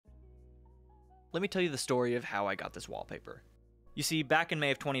Let me tell you the story of how I got this wallpaper. You see, back in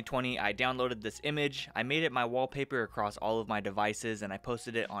May of 2020, I downloaded this image, I made it my wallpaper across all of my devices, and I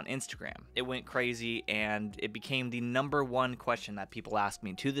posted it on Instagram. It went crazy, and it became the #1 question that people ask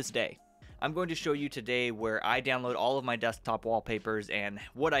me to this day. I'm going to show you today where I download all of my desktop wallpapers and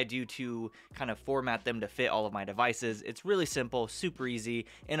what I do to kind of format them to fit all of my devices. It's really simple, super easy,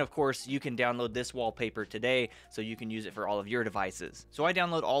 and of course you can download this wallpaper today so you can use it for all of your devices. So I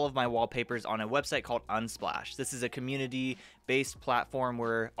download all of my wallpapers on a website called Unsplash. This is a community-based platform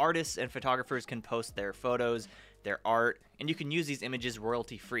where artists and photographers can post their photos, their art, and you can use these images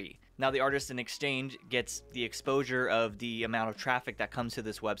royalty-free. Now the artist in exchange gets the exposure of the amount of traffic that comes to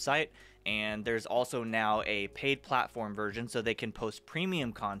this website, and there's also now a paid platform version so they can post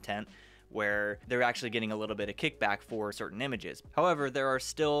premium content where they're actually getting a little bit of kickback for certain images. However, there are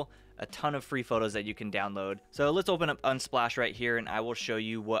still a ton of free photos that you can download. So let's open up Unsplash right here and I will show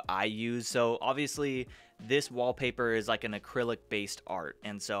you what I use. So obviously this wallpaper is like an acrylic based art,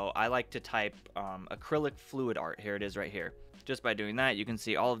 and so I like to type acrylic fluid art. Here it is right here. Just by doing that, you can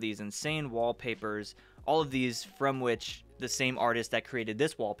see all of these insane wallpapers, all of these from which the same artist that created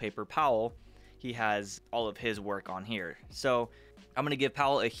this wallpaper, Pawel, he has all of his work on here. So I'm gonna give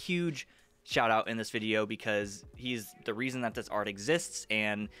Pawel a huge shout out in this video because he's the reason that this art exists,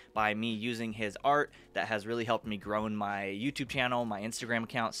 and by me using his art, that has really helped me grow in my YouTube channel, my Instagram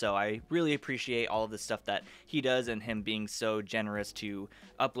account. So I really appreciate all of the stuff that he does and him being so generous to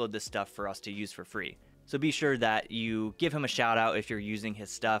upload this stuff for us to use for free. So be sure that you give him a shout out if you're using his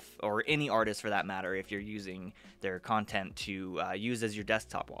stuff, or any artist for that matter, if you're using their content to use as your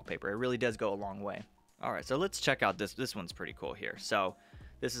desktop wallpaper. It really does go a long way. All right, so let's check out this one's pretty cool here. So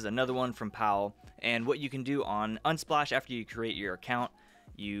this is another one from Pawel, and what you can do on Unsplash after you create your account,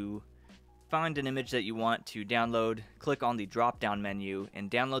 you find an image that you want to download, click on the drop down menu,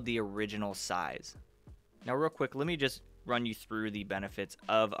 and download the original size. Now real quick, let me just run you through the benefits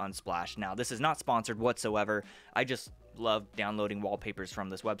of Unsplash. Now this is not sponsored whatsoever, I just love downloading wallpapers from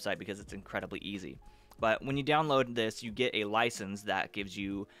this website because it's incredibly easy. But when you download this, you get a license that gives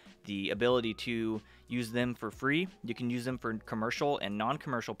you the ability to use them for free. You can use them for commercial and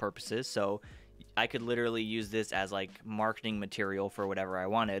non-commercial purposes, so I could literally use this as like marketing material for whatever I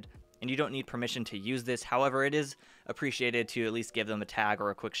wanted. And you don't need permission to use this. However, it is appreciated to at least give them a tag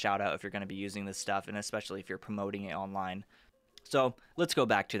or a quick shout out if you're going to be using this stuff, and especially if you're promoting it online. So let's go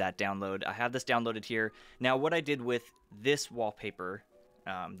back to that download. I have this downloaded here. Now what I did with this wallpaper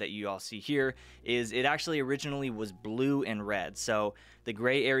that you all see here is it actually originally was blue and red. So the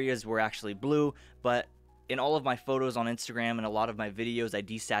gray areas were actually blue, but in all of my photos on Instagram and a lot of my videos, I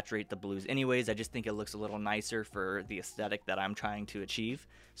desaturate the blues anyways. I just think it looks a little nicer for the aesthetic that I'm trying to achieve.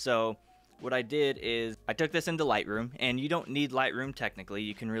 So what I did is I took this into Lightroom, and you don't need Lightroom technically.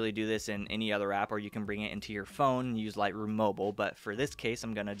 You can really do this in any other app, or you can bring it into your phone and use Lightroom Mobile. But for this case,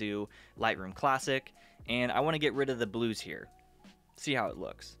 I'm gonna do Lightroom Classic, and I wanna get rid of the blues here. See how it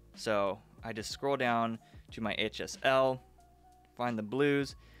looks. So I just scroll down to my HSL, find the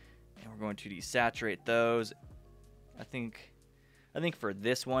blues, and we're going to desaturate those. I think for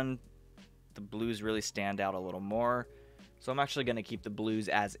this one, the blues really stand out a little more. So I'm actually going to keep the blues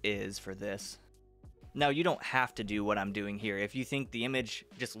as is for this. Now you don't have to do what I'm doing here. If you think the image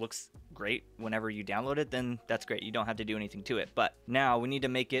just looks great whenever you download it, then that's great. You don't have to do anything to it. But now we need to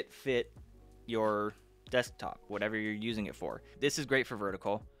make it fit your desktop, whatever you're using it for. This is great for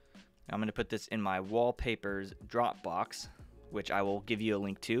vertical. I'm going to put this in my Wallpapers Dropbox, which I will give you a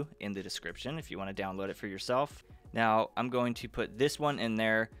link to in the description if you want to download it for yourself. Now I'm going to put this one in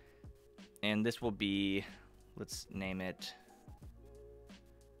there, and this will be, let's name it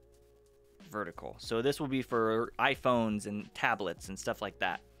vertical. So this will be for iPhones and tablets and stuff like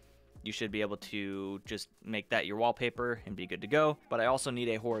that. You should be able to just make that your wallpaper and be good to go. But I also need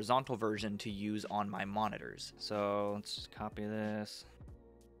a horizontal version to use on my monitors. So let's just copy this,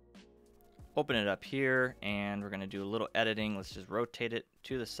 open it up here, and we're going to do a little editing. Let's just rotate it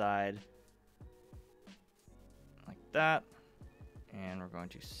to the side like that, and we're going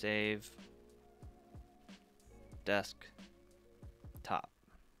to save desktop.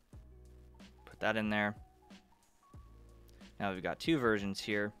 Put that in there. Now we've got two versions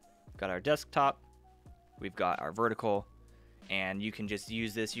here. We've got our desktop, we've got our vertical, and you can just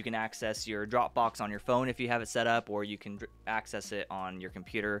use this. You can access your Dropbox on your phone if you have it set up, or you can access it on your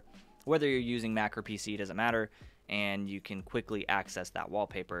computer. Whether you're using Mac or PC, doesn't matter, and you can quickly access that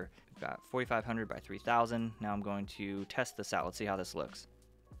wallpaper. We've got 4500 by 3000. Now I'm going to test this out. Let's see how this looks.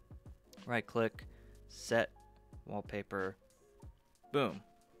 Right click, set wallpaper, boom.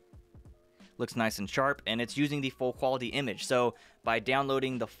 looks nice and sharp, and it's using the full quality image. So by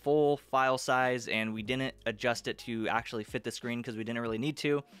downloading the full file size, and we didn't adjust it to actually fit the screen because we didn't really need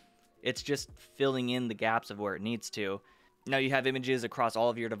to, it's just filling in the gaps of where it needs to. Now you have images across all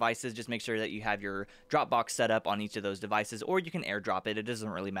of your devices. Just make sure that you have your Dropbox set up on each of those devices, or you can airdrop it. It doesn't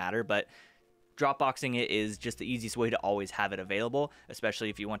really matter, but Dropboxing it is just the easiest way to always have it available, especially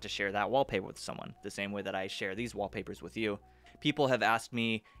if you want to share that wallpaper with someone, the same way that I share these wallpapers with you. People have asked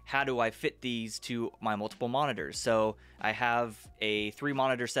me, how do I fit these to my multiple monitors? So I have a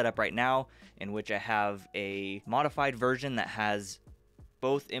 3-monitor setup right now, in which I have a modified version that has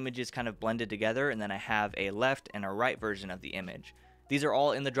both images kind of blended together, and then I have a left and a right version of the image. These are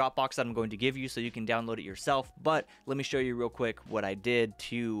all in the Dropbox that I'm going to give you, so you can download it yourself, but let me show you real quick what I did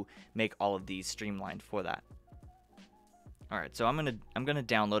to make all of these streamlined for that. Alright, so I'm gonna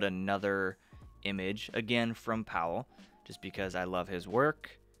download another image, again from Pawel, just because I love his work.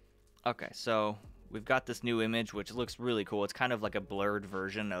 Okay, so we've got this new image, which looks really cool. It's kind of like a blurred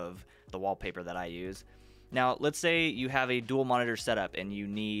version of the wallpaper that I use. Now, let's say you have a dual monitor setup and you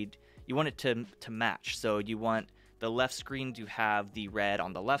want it to match. So you want the left screen to have the red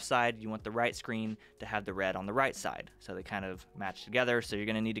on the left side, you want the right screen to have the red on the right side. So they kind of match together. So you're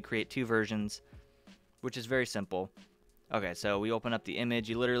gonna need to create 2 versions, which is very simple. Okay, so we open up the image,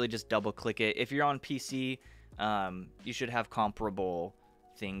 you literally just double click it. If you're on PC, you should have comparable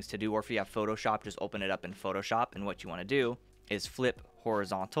things to do, or if you have Photoshop, just open it up in Photoshop, and what you wanna do is flip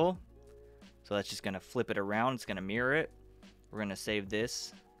horizontal. So that's just gonna flip it around, it's gonna mirror it. We're gonna save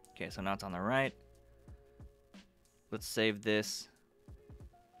this. Okay, so now it's on the right. Let's save this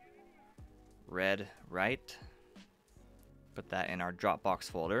red right. Put that in our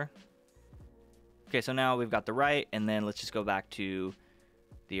Dropbox folder. Okay, so now we've got the right, and then let's just go back to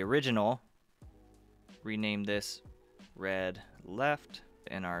the original. Rename this red left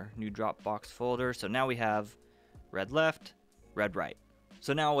in our new Dropbox folder. So now we have red left, red right.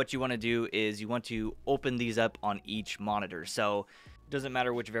 So now what you want to do is you want to open these up on each monitor. So it doesn't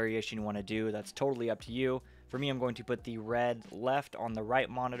matter which variation you want to do, that's totally up to you. For me, I'm going to put the red left on the right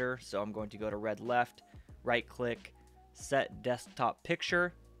monitor. So I'm going to go to red left, right click, set desktop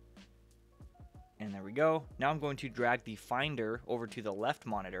picture. And there we go. Now I'm going to drag the finder over to the left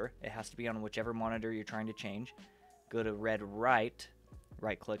monitor. It has to be on whichever monitor you're trying to change. Go to red right,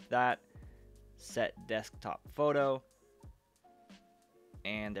 right click that, set desktop photo.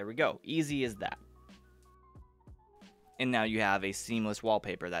 And there we go. Easy as that. And now you have a seamless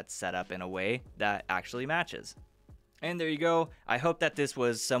wallpaper that's set up in a way that actually matches. And there you go. I hope that this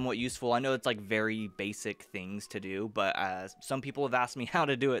was somewhat useful. I know it's like very basic things to do, but some people have asked me how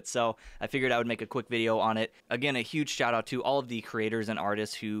to do it, so I figured I would make a quick video on it. Again, a huge shout out to all of the creators and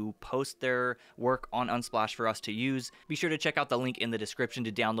artists who post their work on Unsplash for us to use. Be sure to check out the link in the description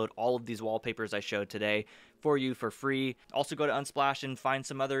to download all of these wallpapers I showed today for you for free. Also go to Unsplash and find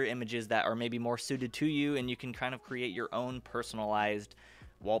some other images that are maybe more suited to you, and you can kind of create your own personalized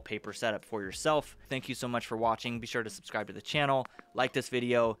wallpaper setup for yourself. Thank you so much for watching. Be sure to subscribe to the channel, like this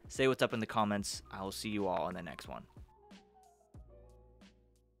video, say what's up in the comments. I will see you all in the next one.